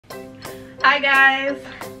Hi guys,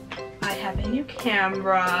 I have a new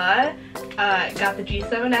camera. Got the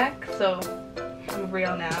G7X, so I'm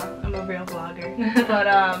real now. I'm a real vlogger. But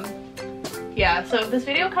yeah, so if this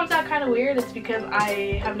video comes out kind of weird, it's because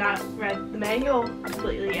I have not read the manual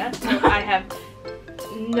completely yet, so I have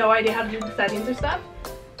no idea how to do the settings or stuff.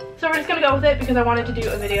 So we're just gonna go with it because I wanted to do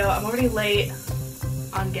a video. I'm already late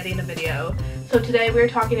on getting a video. So today we're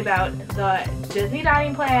talking about the Disney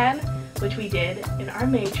dining plan, which we did in our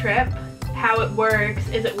May trip. How it works,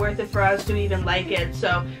 is it worth it for us, do we even like it?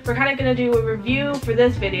 So we're kind of going to do a review for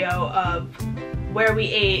this video of where we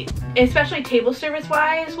ate, especially table service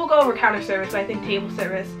wise. We'll go over counter service, but I think table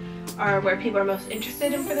service are where people are most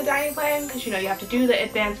interested in for the dining plan, because you know you have to do the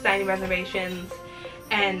advanced dining reservations,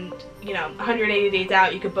 and you know 180 days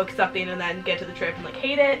out you could book something and then get to the trip and like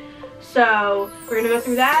hate it. So we're going to go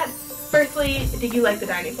through that. Firstly, did you like the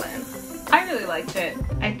dining plan? I really liked it.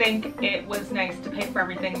 I think it was nice to pay for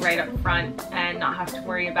everything right up front and not have to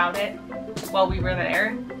worry about it while we were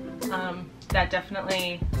there. That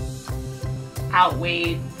definitely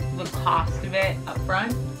outweighed the cost of it up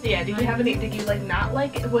front. Yeah, did you like not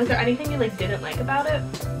like it? Was there anything you like didn't like about it?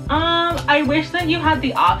 I wish that you had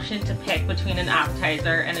the option to pick between an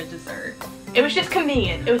appetizer and a dessert. It was just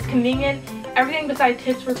convenient. It was convenient. Everything besides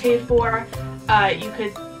tips were paid for. You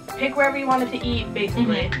could pick wherever you wanted to eat,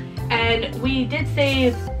 basically. And we did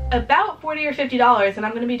save about $40 or $50, and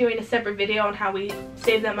I'm going to be doing a separate video on how we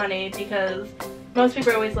save that money, because most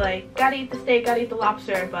people are always like, gotta eat the steak, gotta eat the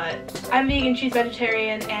lobster, but I'm vegan, she's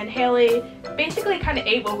vegetarian, and Haley basically kind of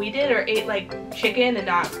ate what we did, or ate like chicken and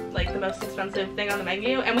not like the most expensive thing on the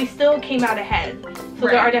menu, and we still came out ahead. So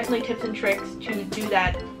there are definitely tips and tricks to do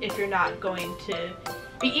that if you're not going to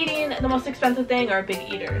be eating the most expensive thing or a big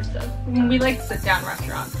eater. So we like to sit down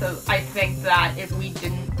restaurants, so I think that if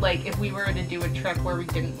we were to do a trip where we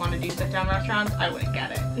didn't want to do sit down restaurants, I wouldn't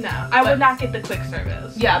get it. No, I would not get the quick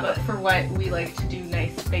service. Yeah, but for what we like to do,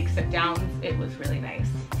 nice big sit downs, it was really nice.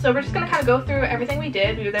 So we're just gonna kind of go through everything we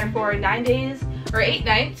did. We were there for 9 days or 8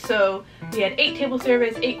 nights, so we had 8 table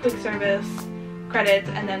service, 8 quick service credits,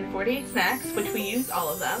 and then 48 snacks, which we used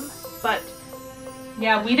all of them. But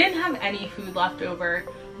yeah, we didn't have any food left over,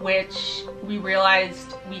 which we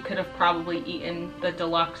realized we could have probably eaten the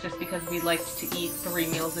deluxe just because we liked to eat 3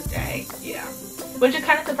 meals a day. Yeah. Which is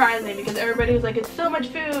kind of surprising because everybody was like, it's so much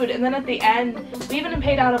food, and then at the end, we even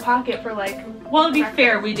paid out of pocket for like... Well, to be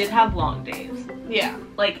fair, we did have long days. Yeah.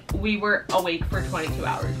 Like, we were awake for 22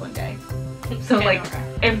 hours one day. So like,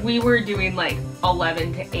 if we were doing like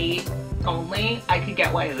 11 to 8 only, I could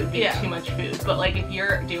get why it would be too much food. But like, if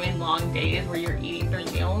you're doing long days where you're eating 3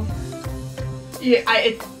 meals, yeah,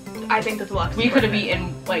 I think the deluxe. We could have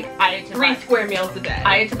eaten like 3 square meals a day.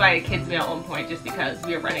 I had to buy a kids meal at one point just because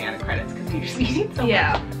we were running out of credits because we were just eating so much.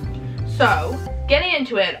 Yeah. So getting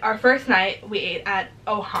into it, our first night we ate at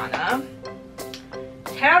Ohana.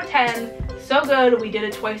 10 out of 10. So good. We did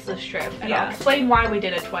it twice this trip, and I'll explain why we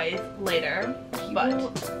did it twice later.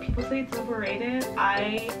 People say it's overrated.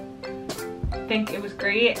 I think it was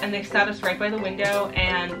great, and they sat us right by the window,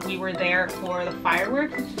 and we were there for the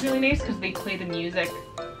fireworks, which is really nice because they play the music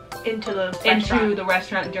into the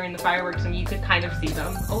restaurant during the fireworks, and you could kind of see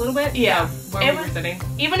them a little bit. Yeah, where we were sitting.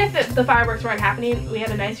 Even if the fireworks weren't happening, we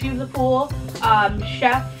had a nice view of the pool.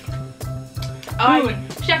 Chef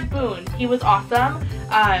Boone, he was awesome.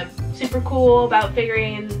 Super cool about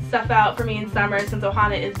figuring stuff out for me in summer, since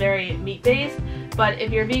Ohana is very meat-based. But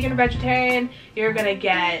if you're vegan or vegetarian, you're gonna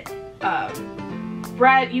get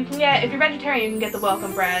bread. If you're vegetarian, you can get the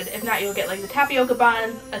welcome bread. If not, you'll get like the tapioca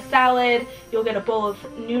buns, a salad, you'll get a bowl of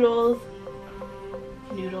noodles,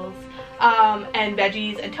 and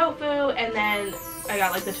veggies and tofu, and then I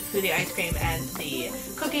got like the Tafudi ice cream and the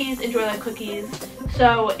cookies, Enjoy Life cookies.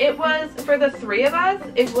 So it was, for the 3 of us,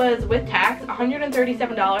 it was with tax,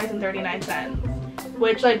 $137.39,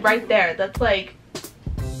 which like right there, that's like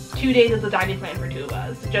 2 days of the dining plan for 2 of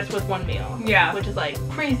us, just with 1 meal. Yeah. Which is like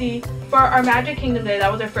crazy. For our Magic Kingdom day, that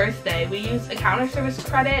was our first day, we used a counter service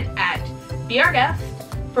credit at Be Our Guest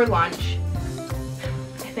for lunch.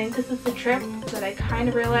 I think this is the trip that I kind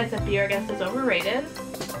of realized that Be Our Guest is overrated.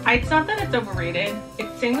 It's not that it's overrated.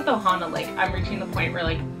 It's same with Ohana. Like, I'm reaching the point where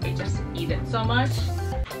like I just eat it so much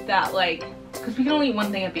that like, because we can only eat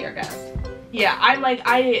 1 thing at Be Our Guest. Yeah, I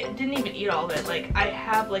didn't even eat all of it. Like, I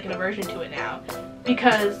have like an aversion to it now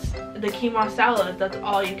because the quinoa salad, that's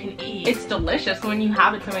all you can eat. It's delicious. When you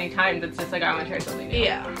have it so many times, it's just like, I want to try something new.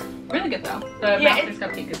 Yeah. Really good though. The Master's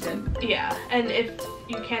Cupcake is good. Yeah, and if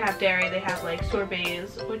you can't have dairy, they have like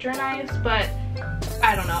sorbets, which are nice, but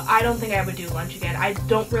I don't know. I don't think I would do lunch again. I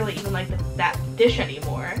don't really even like that dish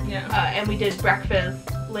anymore. Yeah. And we did breakfast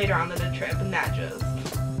later on in the trip, and that just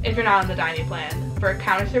if you're not on the dining plan. For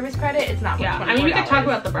counter service credit, it's not much. Yeah, I mean, we could talk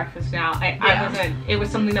about the breakfast now. I wasn't, it was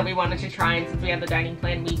something that we wanted to try, and since we had the dining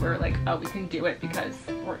plan, we were like, oh, we can do it because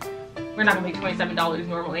we're not gonna pay $27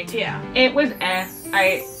 normally. Yeah. It was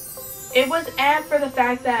It was for the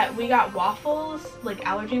fact that we got waffles, like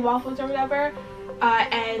allergy waffles or whatever,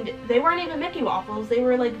 and they weren't even Mickey waffles. They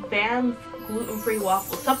were like Vans gluten-free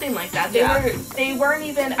waffles, something like that. They weren't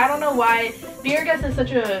even, I don't know why. Be Our Guest is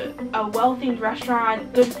such a well-themed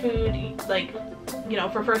restaurant, good food, like, you know,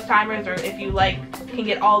 for first-timers, or if you like, can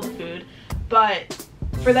get all the food. But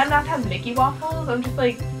for them not to have Mickey waffles, I'm just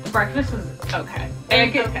like, breakfast was okay.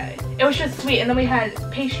 Okay. It was just sweet, and then we had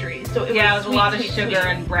pastries, so it was sweet, a lot of sugar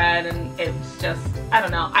and bread, and it was just, I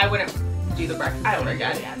don't know, I wouldn't do the breakfast over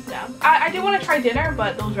again. No. I do want to try dinner,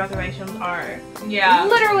 but those reservations are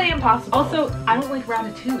literally impossible. Also, I don't like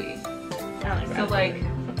ratatouille. I don't like ratatouille. So like,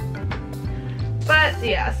 but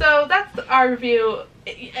yeah, so that's our review.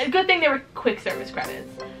 A good thing they were quick service credits.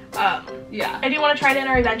 yeah. I do want to try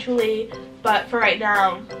dinner eventually, but for right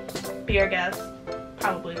now, Be Our Guest.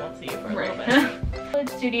 Probably won't see you for a little bit.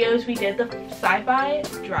 Studios, we did the sci-fi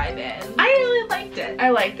drive-in. I really liked it. I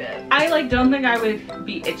liked it. I don't think I would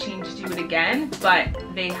be itching to do it again, but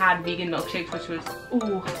they had vegan milkshakes, which was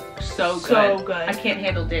so good. So good. I can't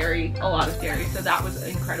handle dairy, a lot of dairy, so that was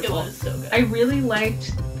incredible. It was so good. I really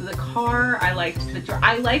liked the car. I liked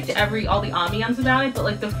I liked all the ambiance about it, but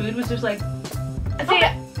like the food was just like. See,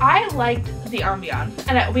 I liked the ambiance,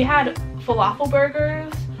 and we had falafel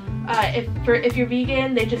burgers. If you're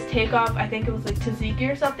vegan, they just take off, I think it was like tzatziki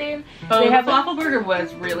or something. Oh, the falafel burger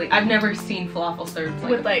was really, I've never seen falafel served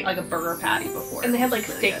with like a burger patty before. And they had like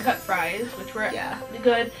really steak cut fries, which were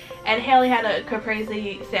good. And Haley had a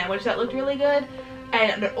caprese sandwich that looked really good,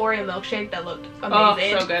 and an Oreo milkshake that looked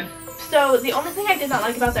amazing. Oh, so good. So the only thing I did not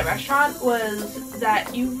like about that restaurant was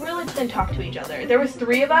that you really couldn't talk to each other. There was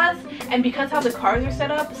 3 of us, and because how the cars are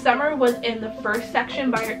set up, Summer was in the first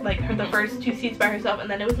section by her, the first 2 seats by herself, and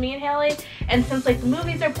then it was me and Haley. And since like the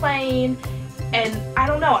movies are playing, and I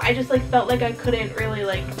don't know, I just like felt like I couldn't really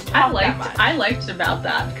like talk that much. I liked about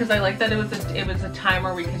that because I liked that it was a time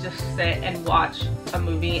where we could just sit and watch a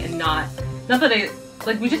movie and not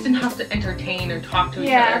that we just didn't have to entertain or talk to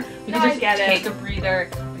each other. We could just take a breather.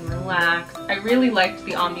 Relax. I really liked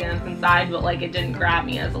the ambiance inside, but like it didn't grab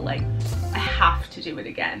me as a like I have to do it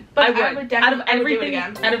again. But I would definitely do it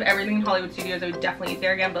again. Out of everything in Hollywood Studios, I would definitely eat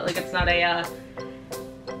there again. But like it's not a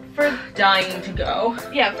for dying to go.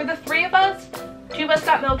 Yeah, for the 3 of us, 2 of us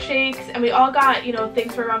got milkshakes, and we all got, you know,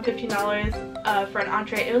 things for around $15 for an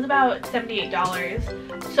entree. It was about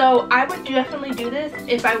 $78. So I would definitely do this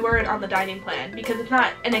if I weren't on the dining plan, because it's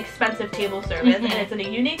not an expensive table service, and it's a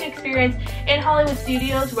unique experience in Hollywood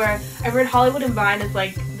Studios, where I've heard Hollywood and Vine is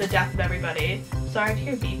like the death of everybody. Sorry to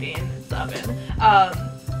hear beeping and stopping.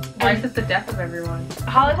 Why is it the death of everyone?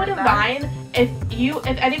 Hollywood and Vine, if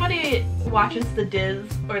anybody watches the Diz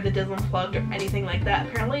or the Diz Unplugged or anything like that,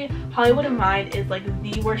 apparently Hollywood and Vine is like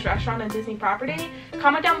the worst restaurant on Disney property.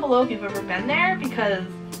 Comment down below if you've ever been there, because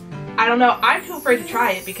I don't know, I'm too afraid to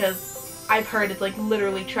try it because I've heard it's like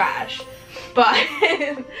literally trash. But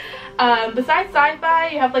besides Sci-Fi,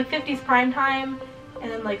 you have like 50s Primetime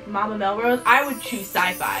and then like Mama Melrose. I would choose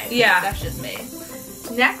Sci-Fi. Yeah. That's just me.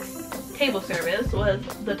 Next table service was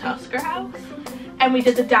the Tusker House, and we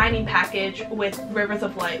did the dining package with Rivers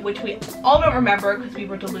of Light, which we all don't remember because we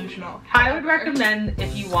were delusional. I would recommend,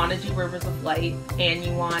 if you want to do Rivers of Light and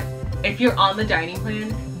if you're on the dining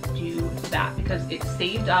plan, do that, because it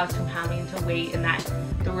saved us from having to wait in that.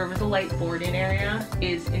 The Rivers of Light boarding area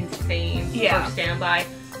is insane for standby.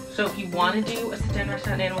 So if you want to do a sit-down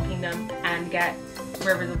restaurant in Animal Kingdom and get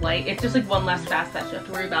Rivers of Light, it's just like one less fast pass you have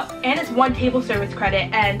to worry about. And it's 1 table service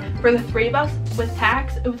credit, and for the 3 of us with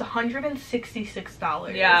tax, it was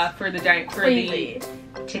 $166. Yeah, for the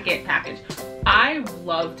ticket package. I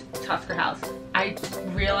loved Tusker House. I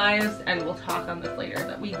realized, and we'll talk on this later,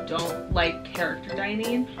 that we don't like character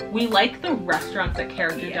dining. We like the restaurants that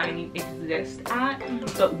character dining exists at,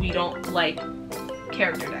 but we don't like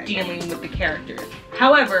character dining, dealing with the characters.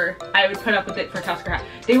 However, I would put up with it for Tusker House.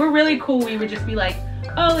 They were really cool. We would just be like,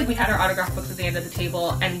 oh, like we had our autograph books at the end of the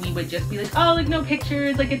table, and we would just be like, oh, like no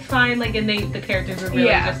pictures, like it's fine, like, and the characters were really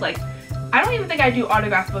just like. I don't even think I'd do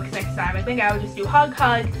autograph books next time. I think I would just do hug,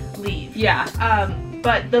 leave. Yeah.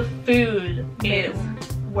 But the food is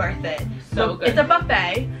worth it. So good. It's a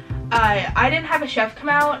buffet. I didn't have a chef come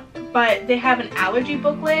out, but they have an allergy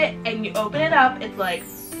booklet, and you open it up, it's like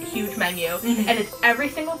huge menu, and it's every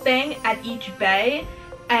single thing at each bay,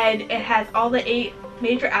 and it has all the 8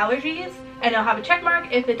 major allergies, and it'll have a check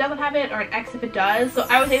mark if it doesn't have it or an X if it does. So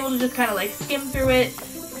I was able to just kind of like skim through it,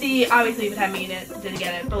 see, obviously if it had meat in it, didn't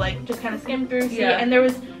get it, but like just kind of skimmed through, see, Yeah. and there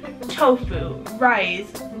was tofu,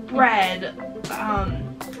 rice, bread,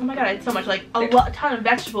 oh my god, I had so much, like a ton of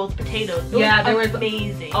vegetables, potatoes. It Yeah, there was was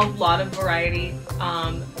amazing. a lot of variety.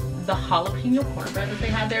 The jalapeno cornbread that they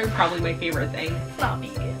had there is probably my favorite thing. It's not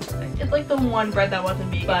vegan. It's like the one bread that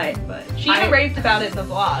wasn't vegan. But she I- even raved about it in the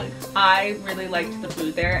vlog. I really liked the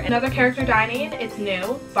food there. And Another character dining, it's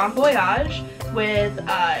new, Bon Voyage, with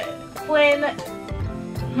Flynn,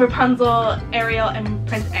 Rapunzel, Ariel, and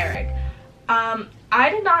Prince Eric. I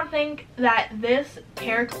did not think that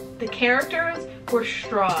the characters were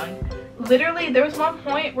strong. Literally, there was one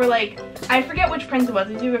point where, like, I forget which prince it was.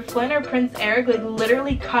 It was either Flynn or Prince Eric, like,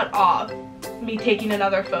 literally cut off me taking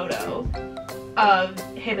another photo of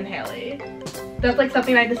him and Haley. That's, like,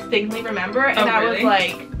 something I distinctly remember, and I was really?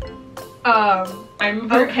 like, I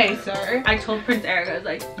remember, okay, sir. I told Prince Eric, I was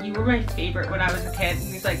like, you were my favorite when I was a kid. And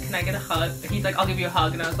he's like, can I get a hug? He's like, I'll give you a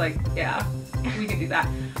hug. And I was like, yeah, we can do that.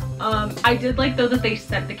 I did like, though, that they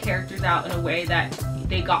sent the characters out in a way that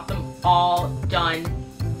they got them all done,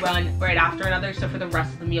 run right after another. So for the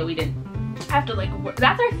rest of the meal, we didn't Have to, like,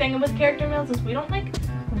 that's our thing with character meals, is we don't like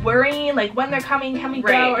worrying, like, when they're coming, can we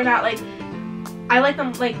go Right. or not. Like, I like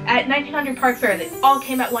them, like, at 1900 Park Fair, they all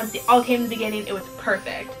came at once, they all came in the beginning, it was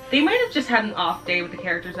perfect. They might have just had an off day with the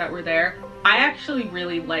characters that were there. I actually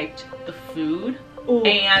really liked the food Ooh.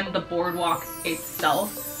 and the boardwalk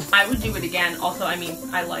itself. I would do it again. Also, I mean,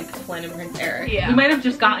 I like Flynn and Prince Eric. Yeah. We might have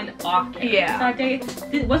just gotten off characters Yeah. that day.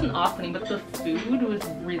 It wasn't off-putting, but the food was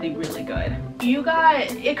really, really good. You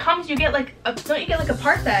get like a, don't you get like a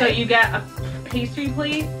parfait? So you get a pastry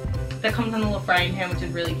plate that comes in a little frying pan, which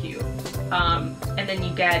is really cute. And then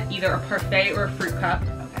you get either a parfait or a fruit cup.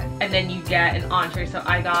 Okay. And then you get an entree. So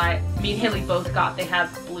me and Haley both got, they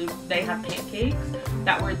have pancakes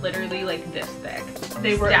that were literally like this thick.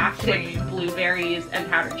 They were stacked insane. with blueberries and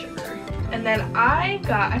powdered sugar. And then I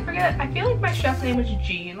feel like my chef's name was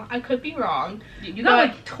Gene. I could be wrong. You got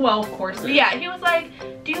like 12 courses. Yeah, he was like,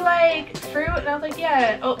 do you like fruit? And I was like,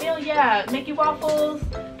 yeah. Oatmeal, yeah. Mickey waffles,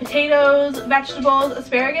 potatoes, vegetables,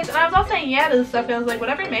 asparagus. And I was all saying yeah to this stuff. And I was like,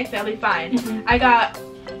 whatever you make, that'll be fine. Mhm. I got,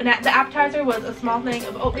 the appetizer was a small thing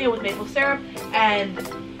of oatmeal with maple syrup and,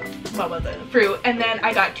 what was it? Fruit. And then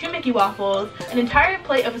I got 2 Mickey waffles, an entire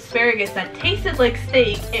plate of asparagus that tasted like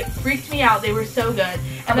steak. It freaked me out. They were so good.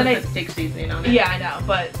 And then I steak seasoning on it. yeah, I know,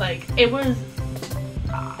 but like it was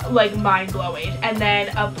like mind-blowing. And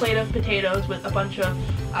then a plate of potatoes with a bunch of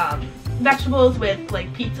vegetables with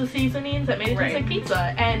like pizza seasonings that made it taste like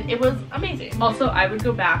pizza, and it was amazing. Also, I would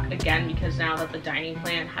go back again because now that the dining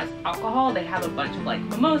plan has alcohol, they have a bunch of like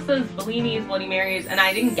mimosas, Bellinis, Bloody Marys, and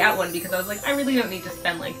I didn't get one because I was like, I really don't need to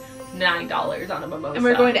spend like $9 on a mimosa. And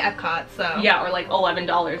we're going to Epcot, so yeah, or like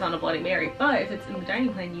 $11 on a Bloody Mary. But if it's in the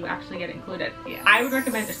dining plan, you actually get included. Yeah. I would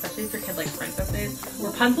recommend, especially if your kid likes princesses.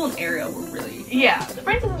 Rapunzel and Ariel were really. yeah, the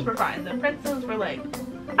princesses were fine. The princes were like,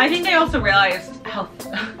 I think they also realized how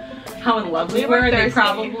in love we We were were. And they thirsty.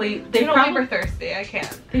 probably we were thirsty. I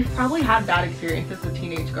can't. they've probably had bad experiences with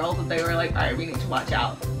teenage girls that they were like, all right, we need to watch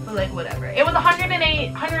out. But like whatever. It was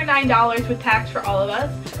 $109 with tax for all of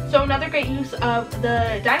us. So another great use of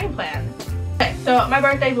the dining plan. Okay, so my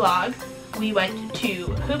birthday vlog, we went to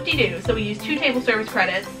Hoop-Dee-Doo. So we used 2 table service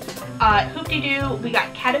credits. Hoop-Dee-Doo, we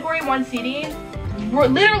got category 1 seating. We're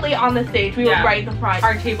literally on the stage. We were right in the front.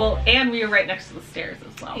 Our table, and we were right next to the stairs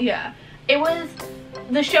as well. Yeah.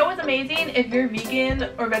 The show was amazing. If you're vegan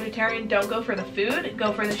or vegetarian, don't go for the food,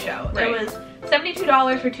 go for the show. Right. It was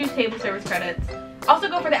 $72 for 2 table service credits. Also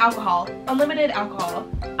go for the alcohol, unlimited alcohol.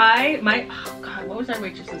 Oh god, what was our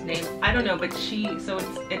waitress's name? I don't know, but this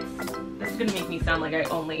is gonna make me sound like I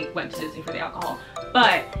only went to Disney for the alcohol.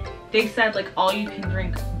 But they said like all you can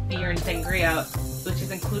drink beer and sangria, which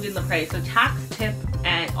is included in the price. So tax, tip,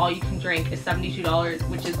 and all you can drink is $72,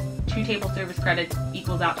 which is 2 table service credits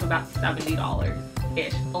equals out to about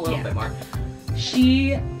 $70-ish, a little bit more.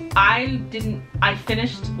 I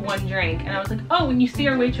finished 1 drink and I was like, oh, when you see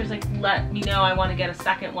our waitress, like, let me know, I want to get a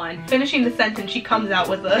second one. Finishing the sentence, she comes out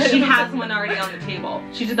with a... She has one already on the table.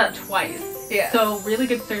 She did that twice. Yeah. So really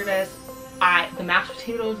good service. The mashed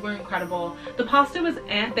potatoes were incredible. The pasta was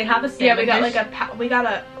they have a salmon Yeah, we got dish. like we got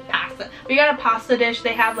a pasta dish.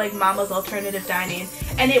 They have like Mama's Alternative Dining,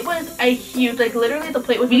 and it was a huge, like literally the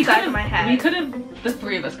plate was the size of my head. The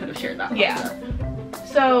 3 of us could have shared that pasta. Yeah.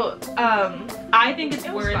 So, I think it's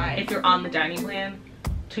it was worth, fine. if you're on the dining plan,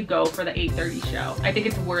 to go for the 8:30 show. I think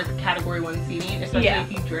it's worth category 1 seating, especially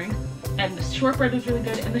if you drink. And the shortbread was really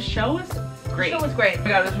good, and the show was great. The show was great. Oh my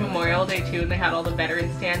god, it was Memorial Day too, and they had all the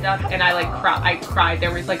veterans stand up, and I cried.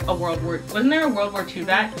 There was like wasn't there a World War II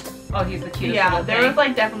vet? Oh, he's the cutest Yeah, little there thing. was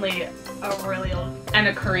like definitely a really old and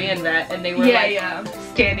a Korean vet, and they were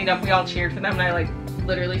standing up. We all cheered for them, and I like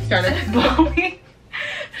literally started bawling.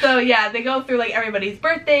 So yeah, they go through like everybody's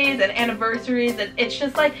birthdays and anniversaries, and it's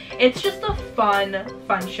just a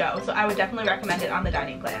fun show. So I would definitely recommend it on the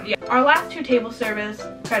dining plan. Yeah. Our last 2 table service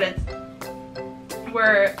credits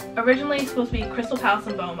were originally supposed to be Crystal Palace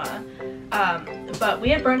and Boma, but we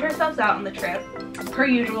had burned ourselves out on the trip, per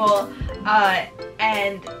usual,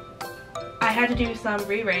 and I had to do some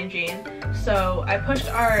rearranging, so I pushed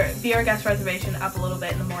our guest reservation up a little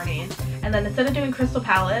bit in the morning, and then instead of doing Crystal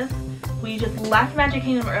Palace, we just left Magic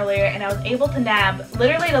Kingdom earlier, and I was able to nab,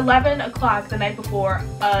 literally at 11 o'clock the night before,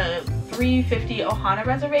 a 350 Ohana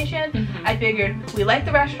reservation. I figured, we like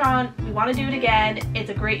the restaurant, we want to do it again,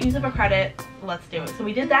 it's a great use of a credit, let's do it. So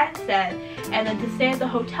we did that instead, and then to stay at the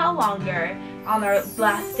hotel longer, on our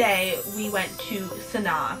last day, we went to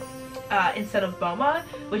Sanaa instead of Boma,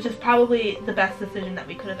 which is probably the best decision that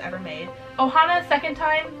we could have ever made. Ohana, second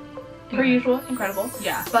time, per usual, incredible.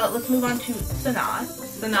 Yeah. But let's move on to Sanaa.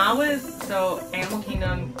 Sanaa was, so Animal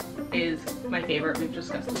Kingdom is my favorite. We've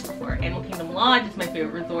discussed this before. Animal Kingdom Lodge is my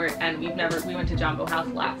favorite resort, and we went to Jambo House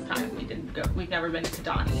last time. We've never been to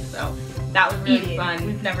Kidani, so that was really fun.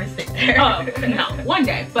 We've never stayed there. Oh, no, one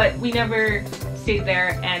day, but we never stayed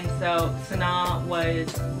there, and so Sanaa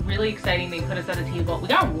was really exciting. They put us at a table. We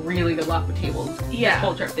got really good luck with tables this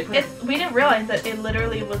whole trip. We didn't realize that it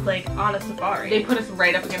literally was like on a safari. They put us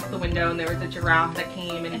right up against the window, and there was a giraffe that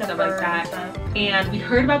came and stuff like that. And we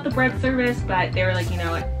heard about the bread service, but they were like, you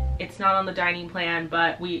know what, it's not on the dining plan,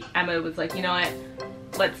 but Emma was like, you know what,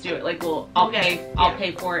 let's do it. Like, I'll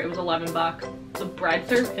pay for it. It was $11. The bread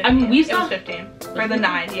service, 15. I mean, we It saw was 15 for the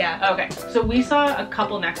 9, yeah. Okay, so we saw a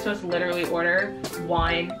couple next to us literally order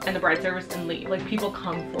wine and the bread service and leave. Like, people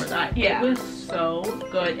come for that. Yeah. It was so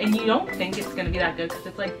good, and you don't think it's gonna be that good because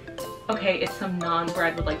it's like, okay, it's some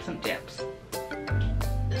non-bread with like some dips.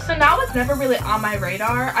 Sanaa was never really on my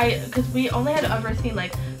radar, because we only had ever seen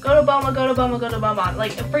like go to Boma, go to Boma, go to Boma.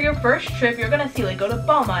 Like, for your first trip, you're gonna see like go to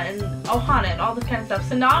Boma and Ohana and all this kind of stuff.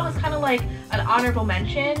 Sanaa was kind of like an honorable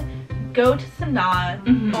mention. Go to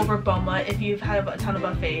Sanaa over Boma if you've had a ton of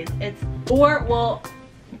buffets.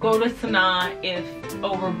 Go to Sanaa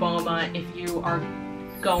over Boma if you are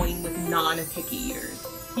going with non-picky eaters.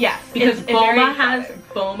 Yes, because Boma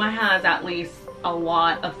has at least a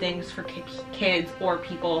lot of things for kids or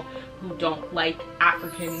people who don't like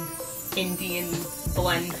African Indian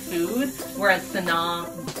blend food, whereas Sanaa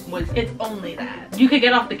it's only that. You could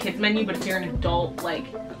get off the kids menu, but if you're an adult,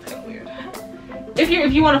 like, that's kind of weird. If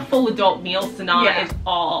you want a full adult meal, Sanaa is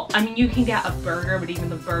all, I mean, you can get a burger, but even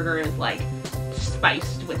the burger is like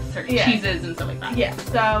spiced with certain cheeses and stuff like that. Yeah,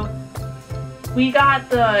 so we got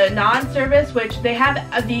the naan service, which they have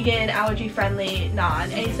a vegan, allergy-friendly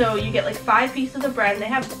naan, and so you get like 5 pieces of bread, and they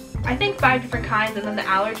have, I think, 5 different kinds, and then the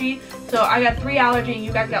allergy. So I got 3 allergy, and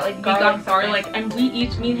you guys got like garlic, and me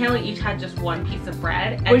and Haley each had just 1 piece of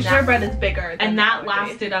bread, and their bread is bigger, and that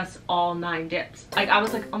lasted us all 9 dips. Like, I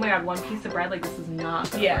was like, oh my god, 1 piece of bread, like, this is not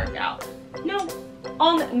gonna work out. No,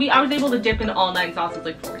 I was able to dip into all 9 sauces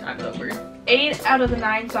like 4 times over. 8 out of the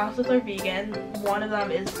 9 sauces are vegan. 1 of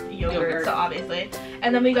them is yogurt, so obviously.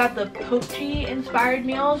 And then we got the Pochi inspired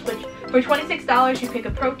meals, which for $26 you pick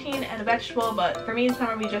a protein and a vegetable, but for me and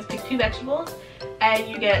Summer we just picked 2 vegetables, and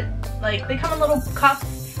you get, like, they come in little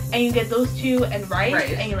cups, and you get those 2 and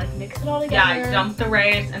rice, and you like mix it all together. Yeah, I dump the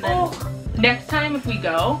rice, and then next time if we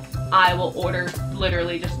go, I will order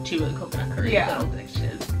literally just 2 of the coconut curries. Yeah.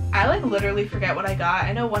 I like literally forget what I got.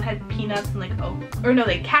 I know one had peanuts and like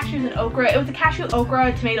like cashews and okra. It was a cashew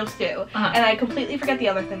okra tomato stew, and I completely forget the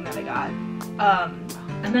other thing that I got.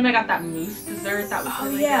 And then I got that mousse dessert. That was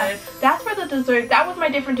really good. That's for the dessert. That was my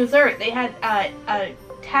different dessert. They had a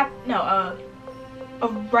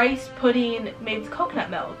rice pudding made with coconut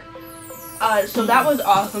milk. So that was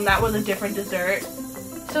awesome. That was a different dessert.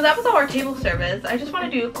 So that was all our table service. I just want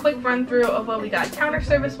to do a quick run through of what we got counter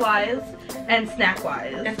service wise and snack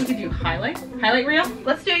wise. I guess we could do highlight reel.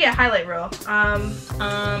 Let's do highlight reel.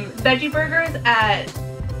 Veggie burgers at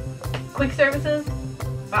quick services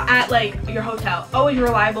at like your hotel. Always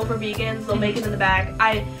reliable for vegans. They'll make it in the bag.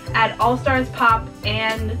 I add All Stars, Pop,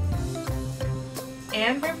 and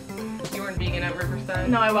you weren't vegan at Riverside?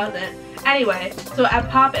 No, I wasn't. Anyway, so at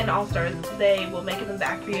Pop and All Stars, they will make it in the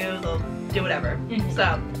back for you. They'll do whatever.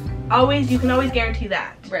 So you can always guarantee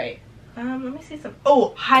that. Right. Let me see some.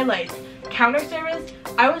 Oh, highlights. Counter service.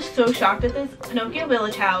 I was so shocked at this. Pinocchio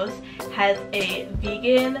Village House has a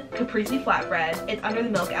vegan caprese flatbread. It's under the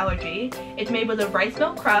milk allergy. It's made with a rice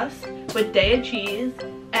milk crust with Daiya cheese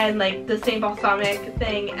and like the same balsamic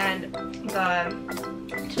thing and the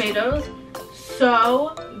tomatoes.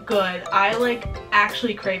 So good. I like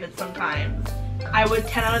actually crave it sometimes. I would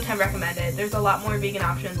 10 out of 10 recommend it. There's a lot more vegan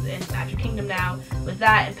options in Magic Kingdom now with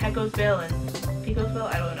that and Pecosville and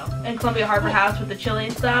Pecosville, I don't know. And Columbia Harbor House with the chili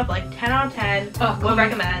and stuff, like 10 out of 10 would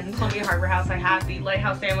recommend. Columbia Harbor House, I had the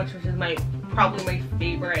Lighthouse Sandwich, which is probably my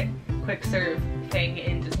favorite quick serve thing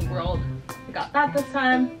in Disney World. I got that this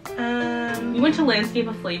time. We went to Landscape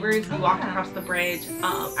of Flavors. We walked across the bridge.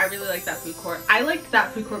 I really liked that food court. I liked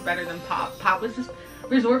that food court better than Pop. Pop was just,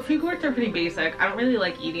 resort food courts are pretty basic. I don't really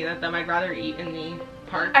like eating at them. I'd rather eat in the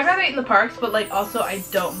parks. I'd rather eat in the parks, but like also I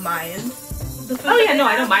don't mind the food. Oh yeah, no,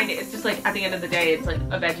 I don't mind it. It's just like at the end of the day, it's like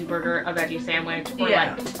a veggie burger, a veggie sandwich, or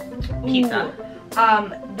like pizza. Ooh.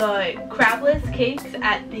 The crabless cakes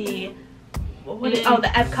at the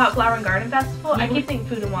the Epcot Flower and Garden Festival. I keep thinking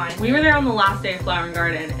Food and Wine. We were there on the last day of Flower and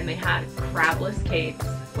Garden, and they had crabless cakes,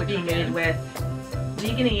 which are made with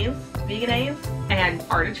veganese, and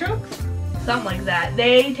artichokes. Something like that.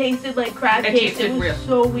 They tasted like crab cakes. It was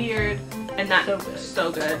so weird. And that's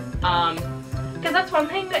so good. Because that's one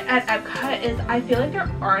thing at Epcot is I feel like there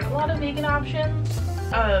aren't a lot of vegan options.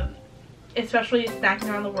 Especially snacking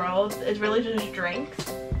around the world. It's really just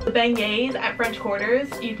drinks. The beignets at French Quarters,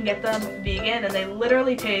 you can get them vegan and they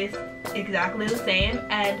literally taste exactly the same,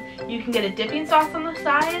 and you can get a dipping sauce on the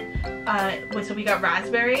side. So we got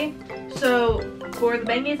raspberry. So for the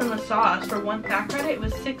beignets and the sauce, for one snack credit, it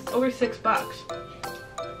was over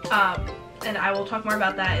 $6. And I will talk more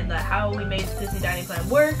about that in the how we made Disney Dining Plan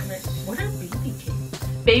work. What are baby cakes?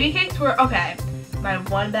 Baby cakes were, okay, my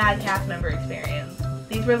one bad cast member experience.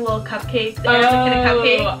 These were the little cupcakes, the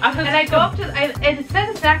cupcake. And I go up to, it said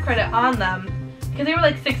a snack credit on them, because they were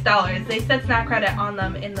like $6. They said snack credit on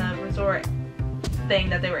them in the resort thing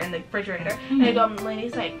that they were in the refrigerator. And I go up and the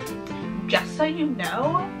lady's like, just so you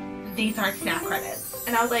know, these aren't snack credits.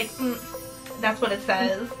 And I was like, that's what it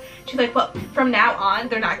says. She's like, well, from now on,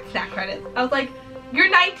 they're not snack credits. I was like, you're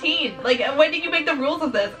 19. Like, when did you make the rules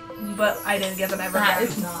of this? But I didn't get them ever. That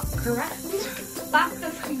is not correct. That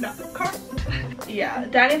is not correct. Yeah,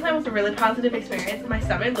 Dining Plan was a really positive experience. My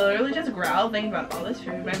stomach literally just growled thinking about all this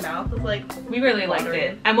food. My mouth was like, we really liked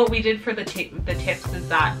it. And what we did for the tips is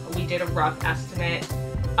that we did a rough estimate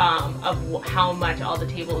of how much all the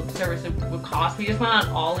table service would cost. We just went on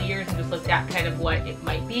all years and just looked at kind of what it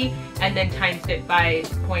might be, and then times it by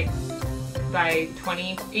 18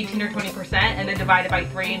 or 20%, and then divided by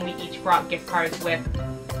 3, and we each brought gift cards with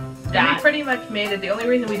that. And we pretty much made it. The only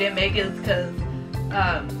reason we didn't make it is because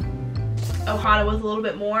Ohana was a little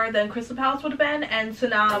bit more than Crystal Palace would have been, and so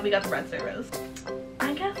now we got the red service.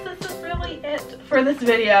 I guess this is really it for this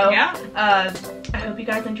video. Yeah. I hope you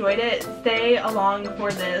guys enjoyed it. Stay along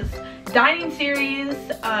for this dining series,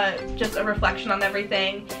 just a reflection on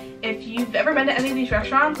everything. If you've ever been to any of these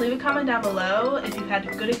restaurants, leave a comment down below if you've had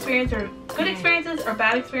good experiences or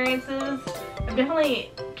bad experiences. I'm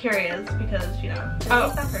definitely curious because, you know, it's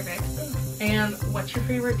not perfect. And what's your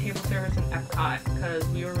favorite table service in Epcot? Because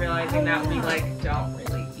we were realizing that we like don't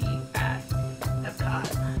really eat at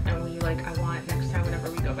Epcot, and we like, I want next time whenever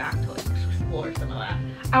we go back to like explore some of that.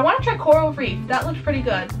 I want to try Coral Reef. That looks pretty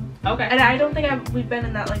good. Okay. And I don't think we've been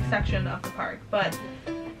in that like section of the park. But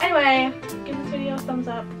anyway, give this video a thumbs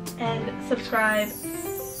up and subscribe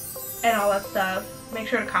and all that stuff. Make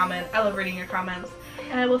sure to comment. I love reading your comments.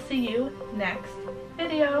 And I will see you next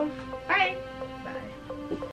video. Bye.